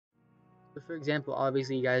But for example,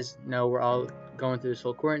 obviously you guys know we're all going through this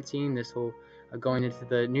whole quarantine, this whole going into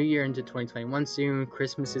the new year, into 2021 soon.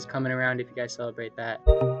 Christmas is coming around if you guys celebrate that.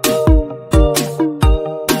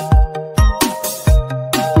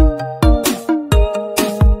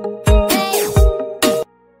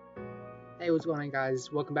 Hey, what's going on,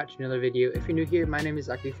 guys? Welcome back to another video. If you're new here, my name is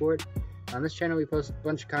Zackary Ford. On this channel we post a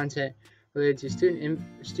bunch of content related to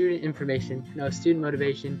student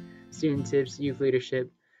motivation, student tips, youth leadership,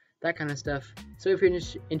 that kind of stuff. So if you're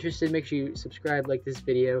interested, make sure you subscribe, like this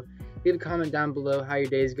video, leave a comment down below how your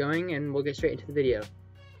day is going, and we'll get straight into the video.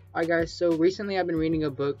 Alright guys, so recently I've been reading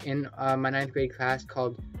a book in my 9th grade class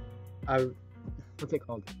called, what's it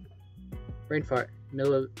called? Brain fart,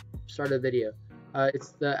 start of the video.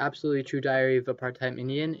 It's the Absolutely True Diary of a Part-Time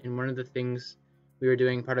Indian, and one of the things we were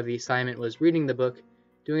doing, part of the assignment, was reading the book,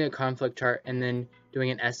 doing a conflict chart, and then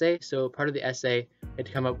doing an essay. So part of the essay had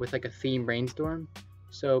to come up with like a theme brainstorm.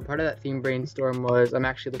 So part of that theme brainstorm was, I'm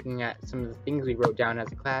actually looking at some of the things we wrote down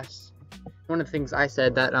as a class. One of the things I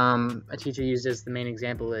said that a teacher used as the main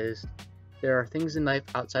example is, there are things in life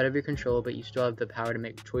outside of your control, but you still have the power to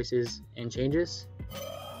make choices and changes.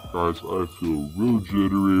 Guys, I feel real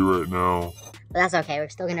jittery right now. But that's okay, we're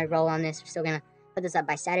still gonna roll on this. We're still gonna put this up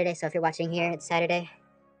by Saturday, so if you're watching here, it's Saturday.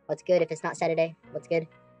 What's good? If it's not Saturday, what's good?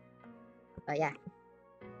 But yeah.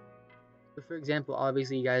 But for example,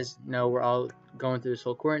 obviously you guys know we're all going through this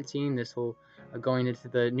whole quarantine, this whole going into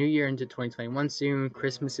the new year, into 2021 soon.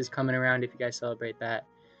 Christmas is coming around if you guys celebrate that.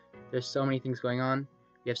 There's so many things going on.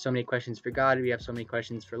 We have so many questions for God, we have so many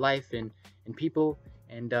questions for life and people,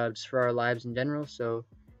 and just for our lives in general. So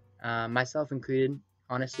myself included,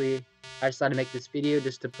 honestly, I just thought to make this video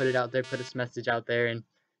just to put it out there, put this message out there, and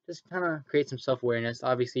just kind of create some self-awareness.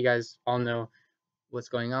 Obviously you guys all know what's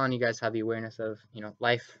going on. You guys have the awareness of,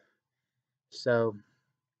 life. So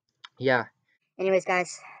yeah. Anyways,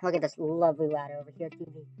 guys, look at this lovely ladder over here,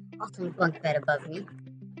 TV. Awesome bunk bed above me.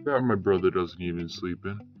 That my brother doesn't even sleep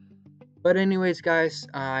in. But anyways, guys,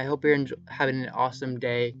 I hope you're having an awesome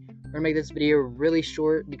day. We're gonna make this video really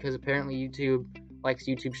short because apparently YouTube likes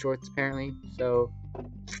YouTube Shorts, apparently. So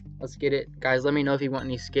let's get it, guys. Let me know if you want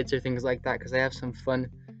any skits or things like that, because I have some funny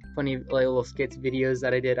little skits videos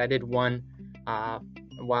that I did. I did one a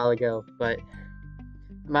while ago, but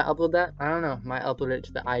I might upload that. I don't know. Might upload it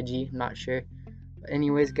to the IG. I'm not sure. But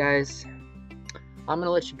anyways, guys, I'm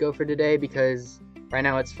gonna let you go for today because right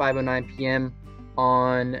now it's 5:09 p.m.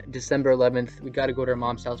 on December 11th. We gotta go to our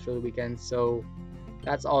mom's house for the weekend, so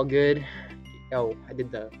that's all good. Oh, I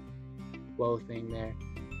did the whoa thing there.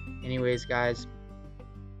 Anyways, guys,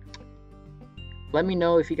 let me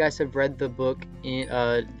know if you guys have read the book in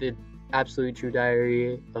the Absolutely True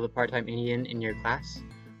Diary of a Part-Time Indian in your class,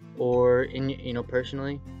 or in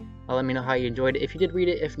personally. Let me know how you enjoyed it. If you did read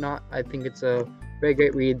it, if not, I think it's a very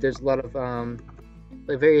great read. There's a lot of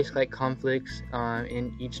various conflicts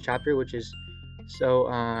in each chapter, which is so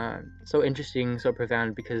interesting, so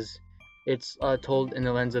profound, because it's told in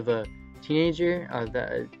the lens of a teenager,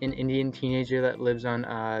 an Indian teenager that lives on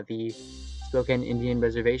the Spokane Indian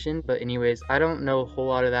Reservation. But anyways, I don't know a whole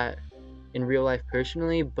lot of that in real life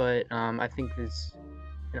personally, but I think it's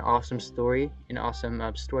an awesome story, an awesome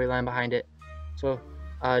storyline behind it. So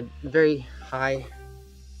very high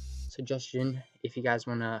suggestion if you guys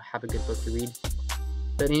want to have a good book to read.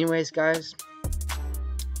 But anyways, guys,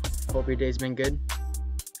 hope your day's been good.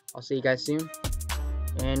 I'll see you guys soon,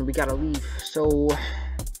 and we gotta leave, so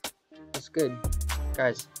that's good,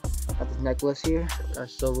 guys. Got this necklace here, a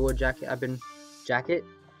Silverwood jacket.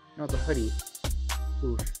 No, it's a hoodie.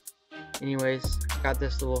 Oof. Anyways, got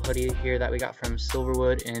this little hoodie here that we got from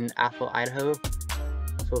Silverwood in Athol, Idaho.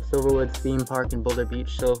 So Silverwood theme park in Boulder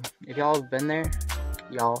Beach. So if y'all have been there,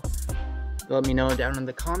 y'all let me know down in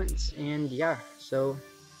the comments. And yeah, so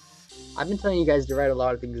I've been telling you guys to write a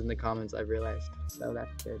lot of things in the comments, I've realized, so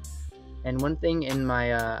that's good. And one thing in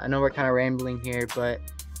my I know we're kind of rambling here, but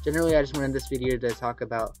generally I just wanted this video to talk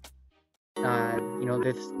about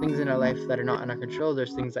there's things in our life that are not in our control.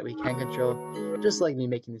 There's things that we can control, just like me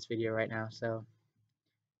making this video right now. So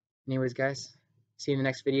anyways, guys, see you in the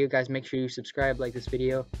next video. Guys, make sure you subscribe, like this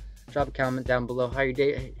video, drop a comment down below how your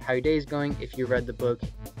day is going, if you read the book,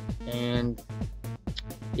 and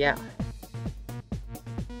yeah,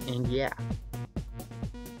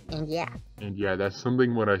 that's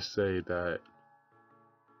something when I say that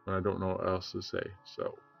I don't know what else to say.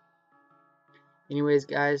 So anyways,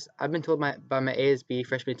 guys, I've been told by my ASB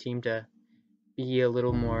freshman team to be a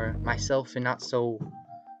little more myself and not so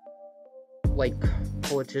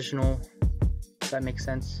political, if that makes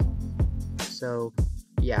sense. So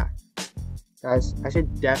yeah, guys, I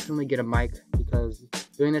should definitely get a mic, because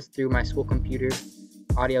doing this through my school computer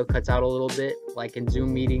audio cuts out a little bit, like in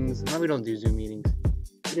Zoom meetings. No, we don't do Zoom meetings.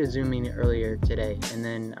 We did a Zoom meeting earlier today, and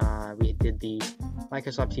then we did the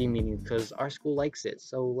Microsoft Team meeting because our school likes it.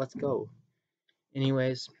 So let's go.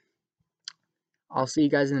 Anyways, I'll see you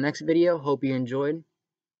guys in the next video. Hope you enjoyed,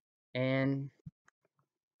 and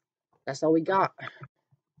that's all we got.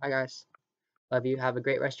 Bye, guys. Love you. Have a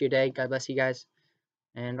great rest of your day. God bless you guys,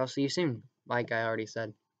 and I'll see you soon, like I already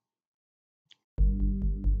said.